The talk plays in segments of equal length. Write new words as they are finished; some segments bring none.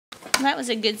That was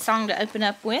a good song to open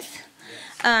up with.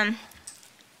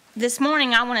 This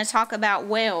morning I want to talk about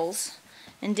wells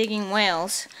and digging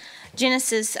wells.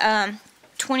 Genesis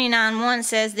 29:1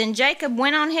 says, "Then Jacob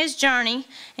went on his journey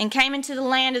and came into the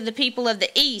land of the people of the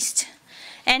east.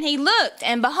 And he looked,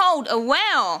 and behold, a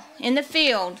well in the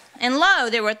field. And lo,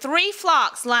 there were 3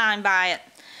 flocks lying by it.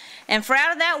 And for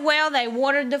out of that well they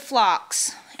watered the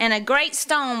flocks. And a great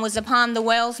stone was upon the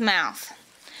well's mouth.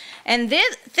 And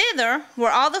thither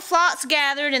were all the flocks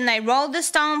gathered, and they rolled the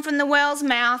stone from the well's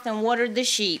mouth and watered the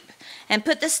sheep, and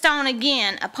put the stone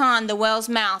again upon the well's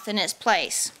mouth in its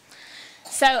place."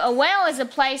 So a well is a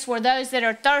place where those that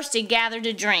are thirsty gather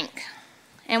to drink.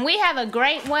 And we have a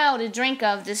great well to drink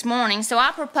of this morning, so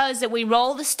I propose that we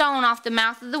roll the stone off the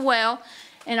mouth of the well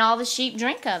and all the sheep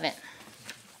drink of it.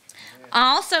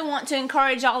 I also want to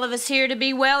encourage all of us here to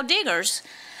be well diggers.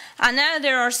 I know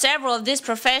there are several of this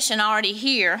profession already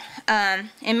here,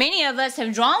 and many of us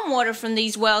have drawn water from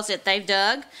these wells that they've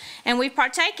dug, and we've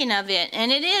partaken of it,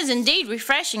 and it is indeed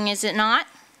refreshing, is it not?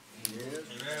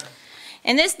 Yes.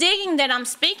 And this digging that I'm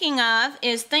speaking of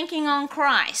is thinking on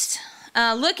Christ,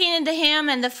 looking into Him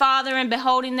and the Father and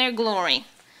beholding their glory.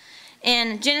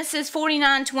 In Genesis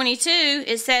 49:22,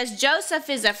 it says, "Joseph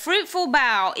is a fruitful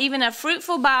bough, even a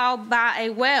fruitful bough by a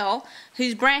well,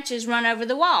 whose branches run over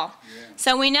the wall." Yeah.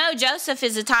 So we know Joseph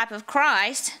is a type of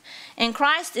Christ, and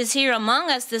Christ is here among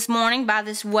us this morning by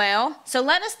this well. So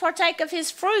let us partake of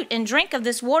His fruit and drink of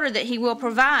this water that He will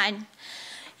provide.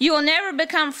 You will never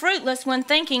become fruitless when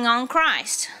thinking on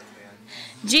Christ.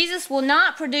 Jesus will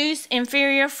not produce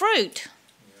inferior fruit.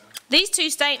 These 2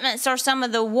 statements are some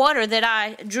of the water that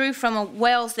I drew from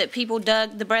wells that people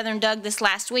dug, the brethren dug this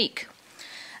last week.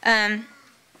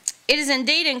 It is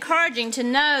indeed encouraging to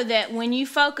know that when you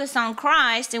focus on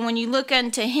Christ and when you look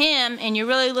unto Him and you're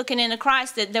really looking into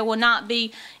Christ, that there will not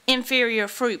be inferior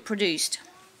fruit produced.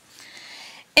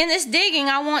 In this digging,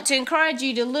 I want to encourage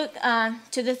you to look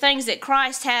to the things that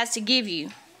Christ has to give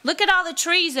you. Look at all the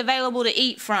trees available to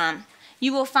eat from.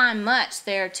 You will find much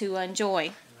there to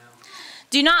enjoy.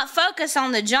 Do not focus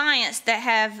on the giants that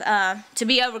have to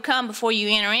be overcome before you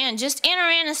enter in. Just enter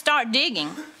in and start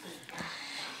digging.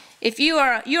 If you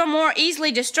are more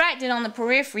easily distracted on the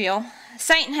peripheral,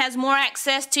 Satan has more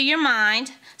access to your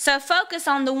mind, so focus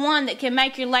on the one that can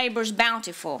make your labors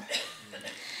bountiful.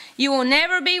 You will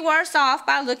never be worse off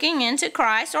by looking into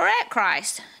Christ or at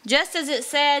Christ. Just as it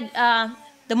said,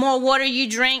 the more water you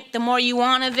drink, the more you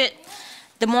want of it,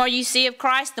 the more you see of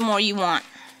Christ, the more you want.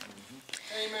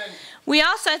 Amen. We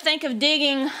also think of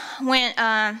digging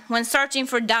when searching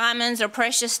for diamonds or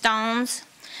precious stones.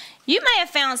 You may have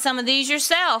found some of these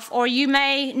yourself, or you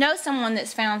may know someone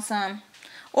that's found some.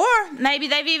 Or maybe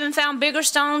they've even found bigger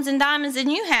stones and diamonds than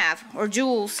you have, or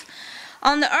jewels.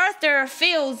 On the earth there are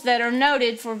fields that are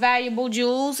noted for valuable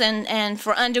jewels and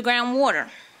for underground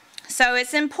water. So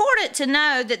it's important to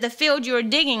know that the field you're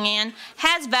digging in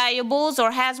has valuables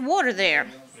or has water there.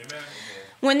 Amen.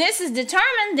 When this is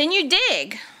determined, then you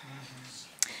dig.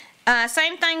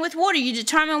 Same thing with water. You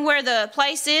determine where the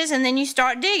place is and then you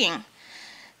start digging.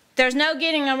 There's no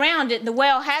getting around it. The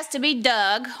well has to be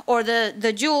dug, or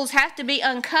the jewels have to be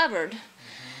uncovered.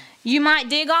 You might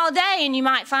dig all day and you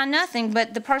might find nothing,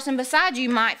 but the person beside you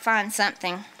might find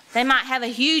something. They might have a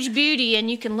huge beauty and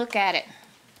you can look at it.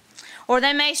 Or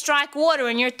they may strike water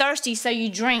and you're thirsty, so you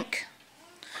drink.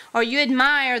 Or you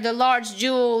admire the large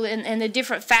jewel and the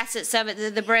different facets of it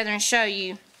that the brethren show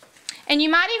you. And you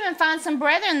might even find some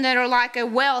brethren that are like a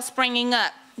well springing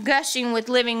up, gushing with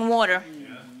living water.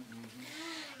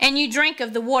 And you drink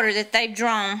of the water that they've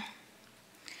drawn.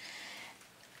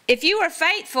 If you are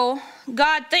faithful,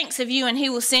 God thinks of you and He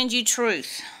will send you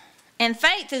truth. And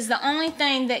faith is the only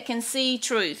thing that can see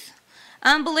truth.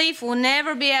 Unbelief will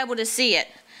never be able to see it.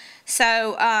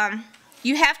 So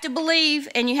you have to believe,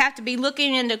 and you have to be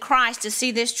looking into Christ to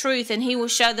see this truth, and He will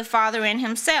show the Father in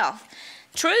Himself.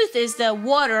 Truth is the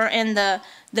water and the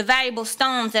valuable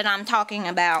stones that I'm talking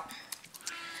about.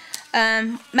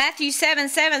 Matthew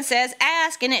 7:7 says,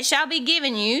 "Ask and it shall be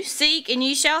given you, seek and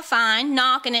you shall find,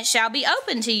 knock and it shall be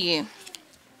opened to you."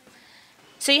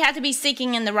 So you have to be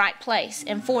seeking in the right place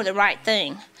and for the right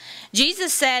thing.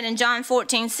 Jesus said in John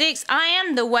 14:6, "I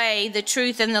am the way, the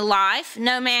truth, and the life.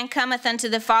 No man cometh unto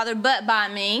the Father but by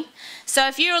me." So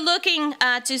if you're looking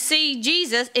to see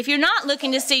Jesus, if you're not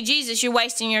looking to see Jesus, you're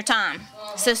wasting your time.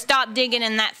 So stop digging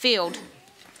in that field.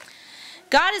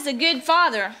 God is a good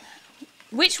Father.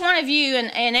 Which one of you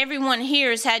and everyone here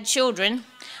has had children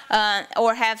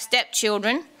or have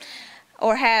stepchildren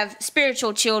or have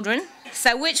spiritual children?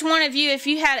 So which one of you, if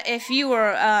you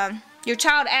were your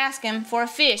child asked him for a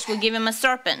fish, would give him a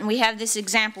serpent? And we have this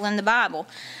example in the Bible.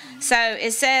 So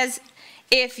it says,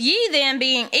 if ye then,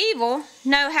 being evil,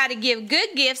 know how to give good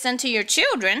gifts unto your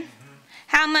children,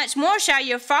 how much more shall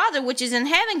your Father which is in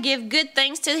heaven give good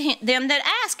things to them that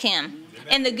ask him?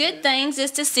 And the good things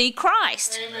is to see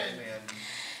Christ. Amen.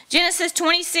 Genesis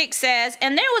 26 says,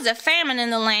 and there was a famine in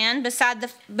the land beside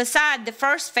the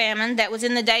first famine that was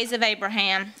in the days of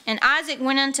Abraham. And Isaac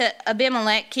went unto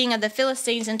Abimelech, king of the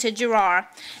Philistines, unto Gerar.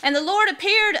 And the Lord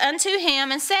appeared unto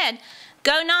him and said,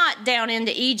 go not down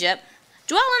into Egypt.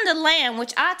 Dwell in the land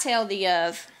which I tell thee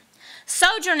of.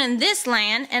 Sojourn in this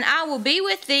land, and I will be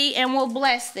with thee and will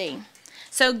bless thee.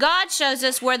 So God shows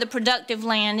us where the productive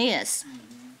land is.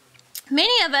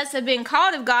 Many of us have been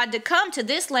called of God to come to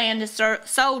this land to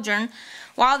sojourn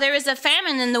while there is a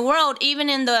famine in the world, even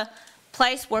in the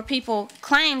place where people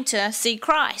claim to see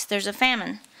Christ. There's a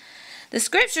famine. The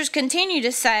scriptures continue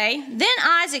to say, then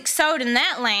Isaac sowed in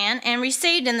that land and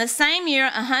received in the same year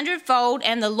 100-fold,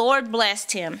 and the Lord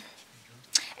blessed him.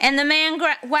 And the man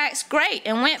waxed great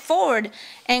and went forward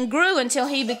and grew until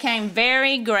he became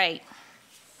very great.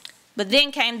 But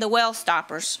then came the well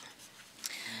stoppers.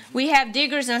 We have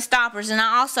diggers and stoppers, and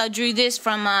I also drew this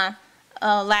from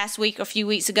last week or a few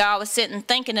weeks ago. I was sitting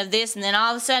thinking of this, and then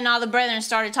all of a sudden all the brethren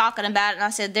started talking about it, and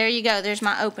I said, there you go, there's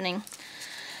my opening.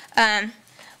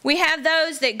 We have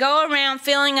those that go around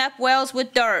filling up wells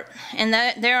with dirt, and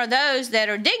there are those that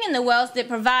are digging the wells that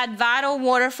provide vital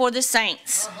water for the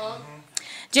saints.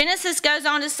 Genesis goes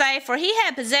on to say, for he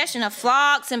had possession of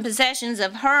flocks and possessions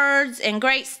of herds and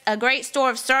a great store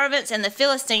of servants, and the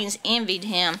Philistines envied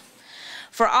him.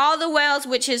 For all the wells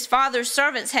which his father's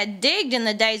servants had digged in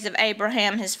the days of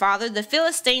Abraham his father, the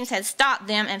Philistines had stopped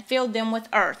them and filled them with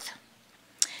earth.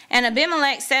 And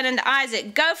Abimelech said unto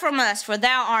Isaac, go from us, for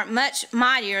thou art much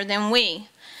mightier than we.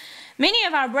 Many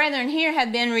of our brethren here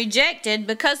have been rejected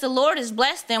because the Lord has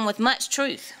blessed them with much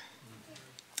truth.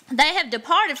 They have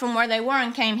departed from where they were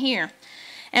and came here.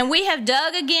 And we have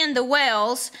dug again the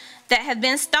wells that have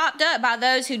been stopped up by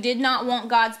those who did not want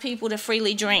God's people to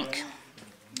freely drink.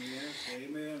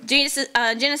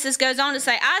 Genesis goes on to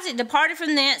say, Isaac departed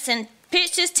from thence and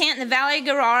pitched his tent in the valley of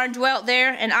Gerar and dwelt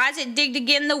there. And Isaac digged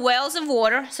again the wells of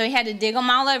water, so he had to dig them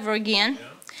all over again,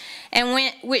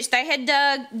 and which they had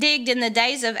digged in the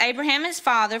days of Abraham his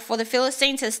father, for the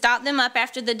Philistines had stopped them up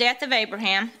after the death of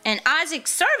Abraham. And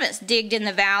Isaac's servants digged in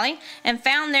the valley and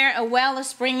found there a well of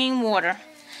springing water.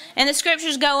 And the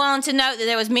scriptures go on to note that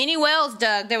there was many wells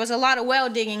dug. There was a lot of well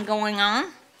digging going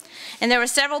on. And there were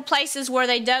several places where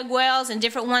they dug wells and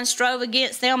different ones strove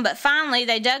against them. But finally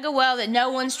they dug a well that no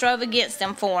one strove against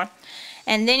them for.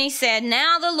 And then he said,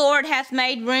 now the Lord hath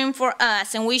made room for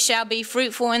us, and we shall be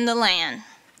fruitful in the land.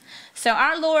 So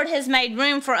our Lord has made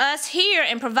room for us here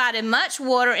and provided much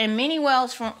water and many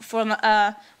wells from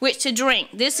which to drink.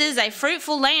 This is a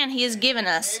fruitful land he has given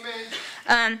us.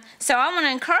 So I want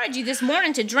to encourage you this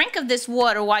morning to drink of this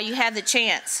water while you have the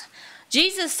chance.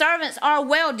 Jesus' servants are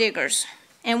well diggers,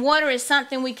 and water is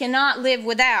something we cannot live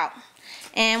without.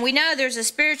 And we know there's a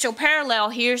spiritual parallel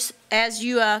here, as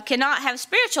you cannot have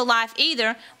spiritual life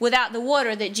either without the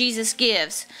water that Jesus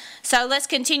gives. So let's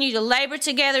continue to labor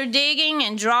together, digging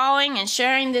and drawing and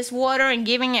sharing this water and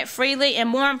giving it freely. And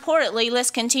more importantly,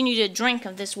 let's continue to drink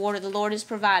of this water the Lord has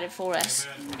provided for us.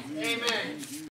 Amen. Amen.